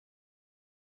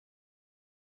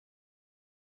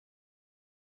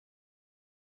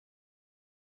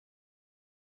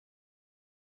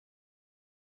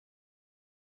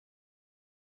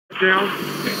down.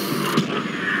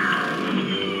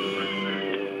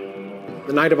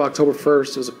 The night of October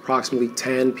 1st, it was approximately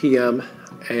 10 p.m.,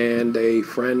 and a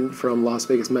friend from Las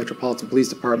Vegas Metropolitan Police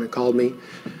Department called me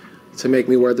to make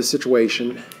me aware of the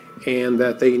situation and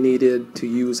that they needed to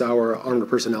use our armored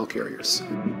personnel carriers.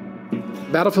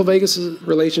 Battlefield Vegas'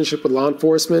 relationship with law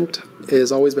enforcement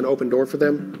has always been open door for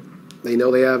them. They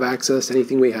know they have access to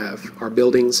anything we have, our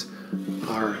buildings,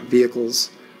 our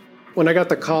vehicles. When I got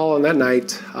the call on that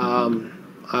night,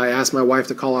 I asked my wife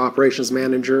to call our operations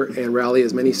manager and rally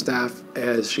as many staff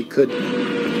as she could.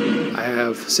 I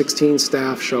have 16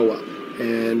 staff show up,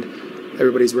 and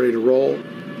everybody's ready to roll.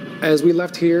 As we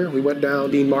left here, we went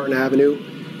down Dean Martin Avenue,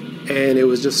 and it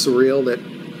was just surreal that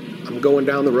I'm going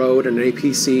down the road in an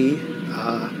APC.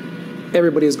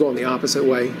 Everybody was going the opposite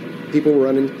way. People were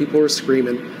running, people were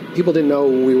screaming. People didn't know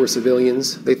we were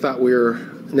civilians. They thought we were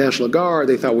National Guard,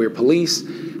 they thought we were police,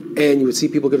 and you would see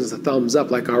people give us a thumbs up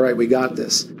like, all right, we got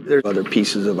this. There's other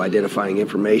pieces of identifying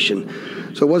information,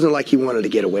 so it wasn't like he wanted to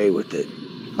get away with it.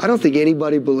 I don't think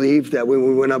anybody believed that when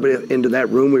we went up into that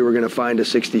room, we were going to find a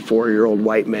 64-year-old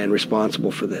white man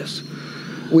responsible for this.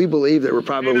 We believed there were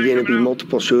probably going to be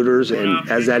multiple shooters, and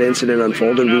as that incident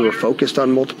unfolded, we were focused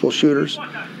on multiple shooters.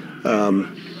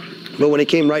 But when it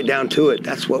came right down to it,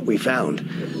 that's what we found.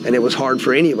 And it was hard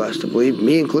for any of us to believe,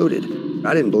 me included.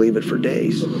 I didn't believe it for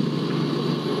days.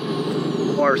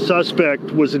 Our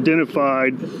suspect was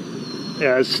identified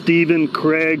as Stephen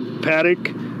Craig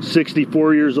Paddock,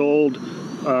 64 years old,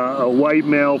 a white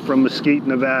male from Mesquite,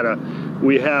 Nevada.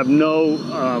 We have no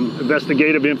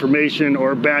investigative information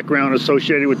or background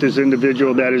associated with this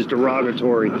individual that is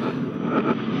derogatory.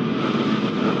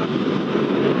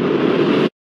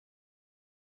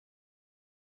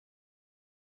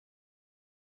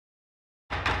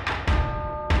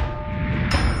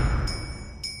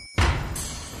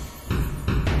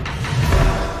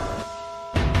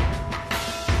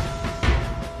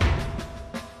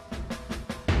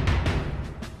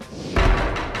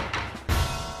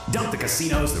 Dump the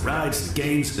casinos, the rides, the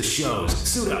games, the shows.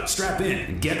 Suit up, strap in,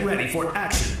 and get ready for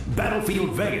action. Battlefield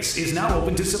Vegas is now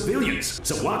open to civilians.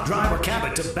 So walk, drive, or cab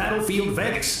it to Battlefield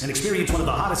Vegas and experience one of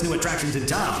the hottest new attractions in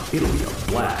town. It'll be a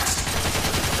blast.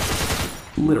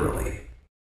 Literally.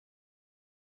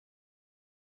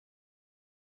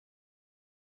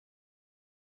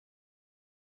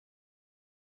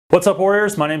 What's up,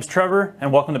 Warriors? My name's Trevor,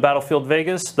 and welcome to Battlefield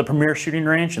Vegas, the premier shooting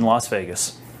range in Las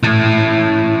Vegas.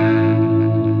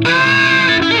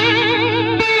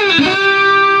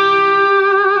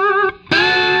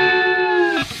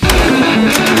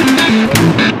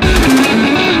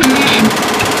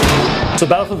 So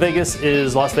Battlefield Vegas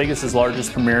is Las Vegas'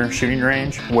 largest premier shooting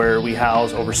range, where we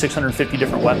house over 650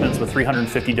 different weapons with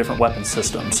 350 different weapon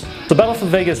systems. So Battlefield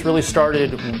Vegas really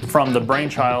started from the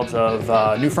brainchild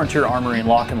of New Frontier Armory and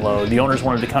Lock and Load. The owners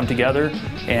wanted to come together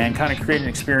and kind of create an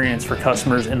experience for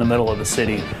customers in the middle of the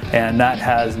city, and that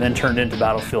has then turned into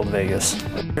Battlefield Vegas.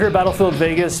 Here at Battlefield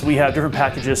Vegas, we have different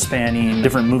packages spanning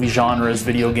different movie genres,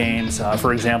 video games.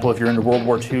 For example, if you're into World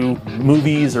War II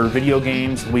movies or video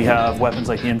games, we have weapons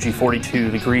like the MG42,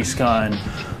 the Grease Gun,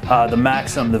 the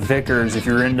Maxim, the Vickers. If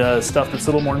you're into stuff that's a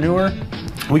little more newer,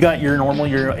 we got your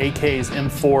AKs,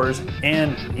 M4s,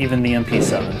 and even the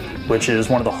MP7, which is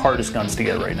one of the hardest guns to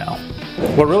get right now.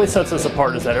 What really sets us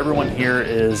apart is that everyone here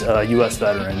is a U.S.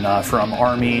 veteran from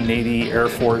Army, Navy, Air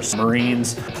Force,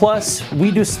 Marines. Plus,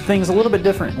 we do things a little bit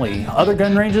differently. Other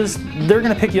gun ranges, they're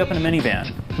going to pick you up in a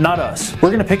minivan. Not us. We're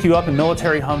going to pick you up in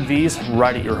military Humvees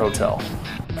right at your hotel.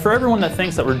 For everyone that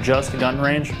thinks that we're just a gun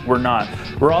range, we're not.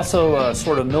 We're also a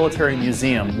sort of military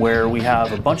museum where we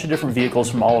have a bunch of different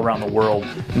vehicles from all around the world,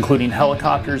 including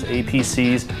helicopters,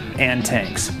 APCs, and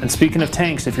tanks. And speaking of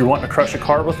tanks, if you're wanting to crush a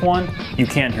car with one, you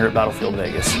can here at Battlefield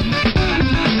Vegas.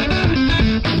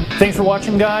 Thanks for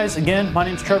watching, guys. Again, my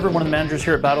name's Trevor, one of the managers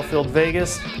here at Battlefield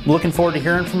Vegas. Looking forward to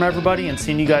hearing from everybody and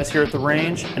seeing you guys here at the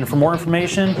range. And for more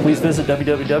information, please visit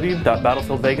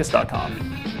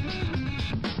www.battlefieldvegas.com.